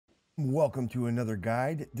Welcome to another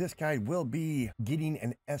guide. This guide will be getting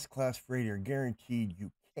an S-Class freighter guaranteed. You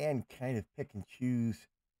can kind of pick and choose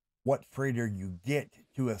what freighter you get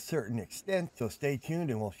to a certain extent, so stay tuned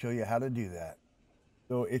and we'll show you how to do that.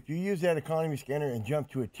 So if you use that economy scanner and jump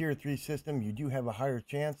to a tier 3 system, you do have a higher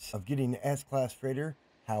chance of getting the S-Class freighter.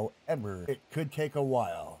 However, it could take a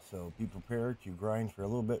while, so be prepared to grind for a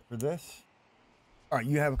little bit for this. All right,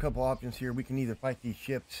 you have a couple options here. We can either fight these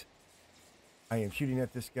ships. I am shooting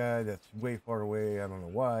at this guy that's way far away. I don't know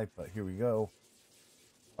why, but here we go.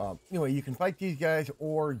 Anyway, you can fight these guys,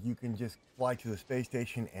 or you can just fly to the space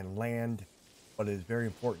station and land. But it is very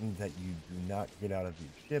important that you do not get out of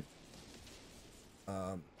your ship.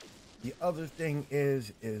 The other thing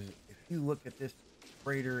is if you look at this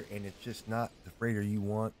freighter and it's just not the freighter you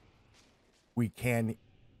want, we can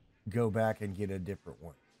go back and get a different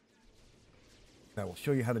one. I will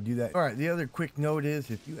show you how to do that. All right, the other quick note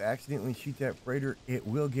is if you accidentally shoot that freighter, it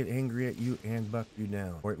will get angry at you and buck you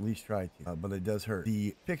down, or at least try to, but it does hurt.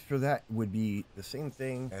 The fix for that would be the same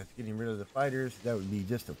thing as getting rid of the fighters. That would be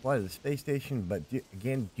just to fly to the space station, but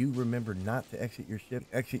again, do remember not to exit your ship.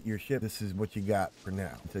 Exit your ship. This is what you got for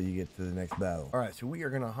now until you get to the next battle. All right, so we are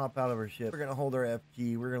going to hop out of our ship. We're going to hold our F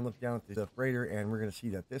key. We're going to look down at the freighter, and we're going to see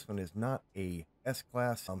that this one is not a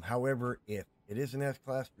S-Class. However, if it is an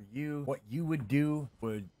S-Class for you, what you would do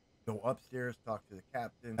would go upstairs, talk to the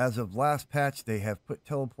captain. As of last patch, they have put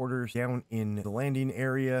teleporters down in the landing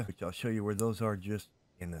area, which I'll show you where those are just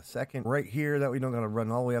in a second. Right here, that we don't gotta run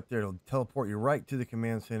all the way up there. It'll teleport you right to the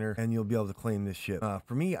command center, and you'll be able to claim this ship.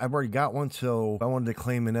 For me, I've already got one, so if I wanted to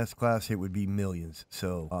claim an S-Class, it would be millions.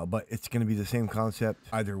 So, but it's gonna be the same concept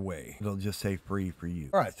either way. It'll just say free for you.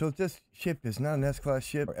 All right, so if this ship is not an S-Class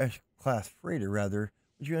ship, or S-Class freighter rather,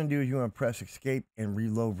 what you're going to do is you want to press escape and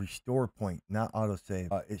reload restore point, not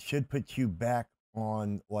autosave. It should put you back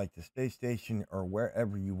on like the space station or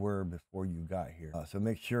wherever you were before you got here. So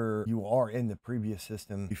make sure you are in the previous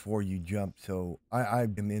system before you jump. So I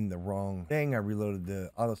am in the wrong thing. I reloaded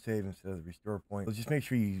the autosave instead of the restore point. So just make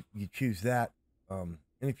sure you choose that. And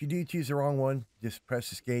if you do choose the wrong one, just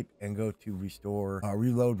press escape and go to restore,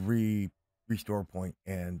 reload, restore point,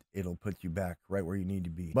 and it'll put you back right where you need to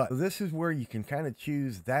be. But this is where you can kind of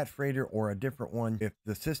choose that freighter or a different one. If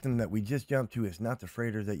the system that we just jumped to is not the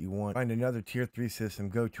freighter that you want, find another tier 3 system,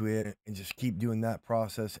 go to it, and just keep doing that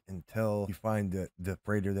process until you find the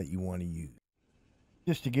freighter that you want to use.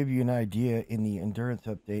 Just to give you an idea, in the endurance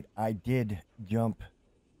update, I did jump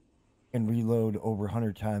and reload over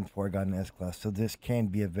 100 times before I got an S-Class, so this can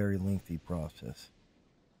be a very lengthy process.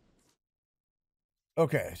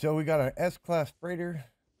 Okay, so we got our S-Class freighter.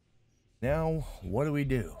 Now, what do we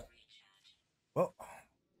do? Well,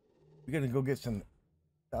 we're going to go get some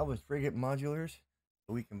salvage frigate modulars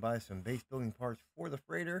so we can buy some base building parts for the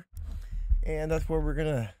freighter. And that's what we're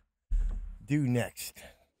going to do next.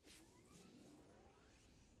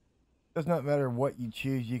 Does not matter what you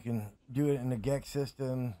choose. You can do it in the Gex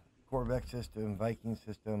system, Corvette system, Viking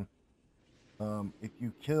system. If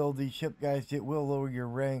you kill these ship guys, it will lower your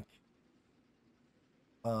rank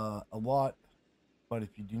a lot, but if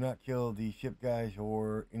you do not kill the ship guys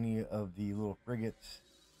or any of the little frigates,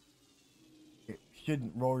 it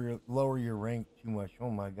shouldn't lower your rank too much.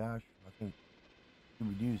 Oh my gosh, I think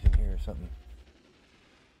Scooby-Doo's in here or something.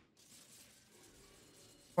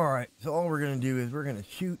 All right, so all we're gonna do is we're gonna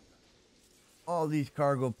shoot all these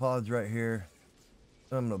cargo pods right here.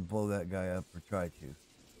 I'm gonna blow that guy up, or try to.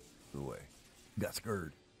 Go away. Got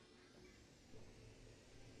scared.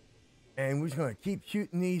 And we're just going to keep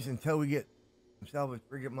shooting these until we get some salvage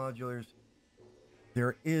frigate modulars.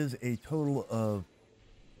 There is a total of,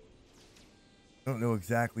 I don't know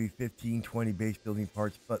exactly, 15, 20 base building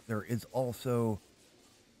parts, but there is also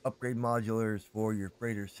upgrade modulars for your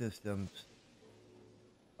freighter systems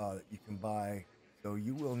that you can buy. So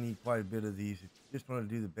you will need quite a bit of these. If you just want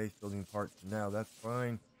to do the base building parts for now, that's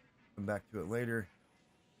fine. Come back to it later.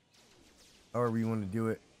 However you want to do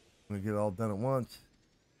it, I'm going to get it all done at once.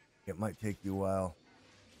 It might take you a while.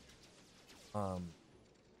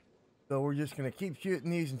 So we're just going to keep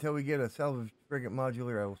shooting these until we get a salvage frigate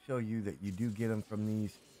modular. I will show you that you do get them from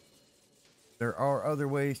these. There are other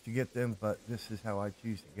ways to get them, but this is how I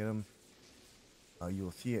choose to get them. You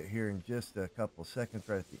will see it here in just a couple seconds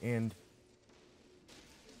right at the end.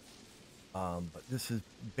 But this is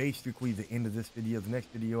basically the end of this video. The next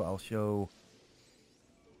video I'll show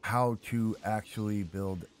how to actually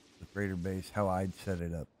build the freighter base, how I'd set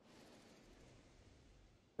it up.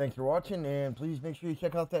 Thanks for watching, and please make sure you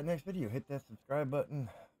check out that next video. Hit that subscribe button.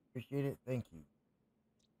 Appreciate it. Thank you.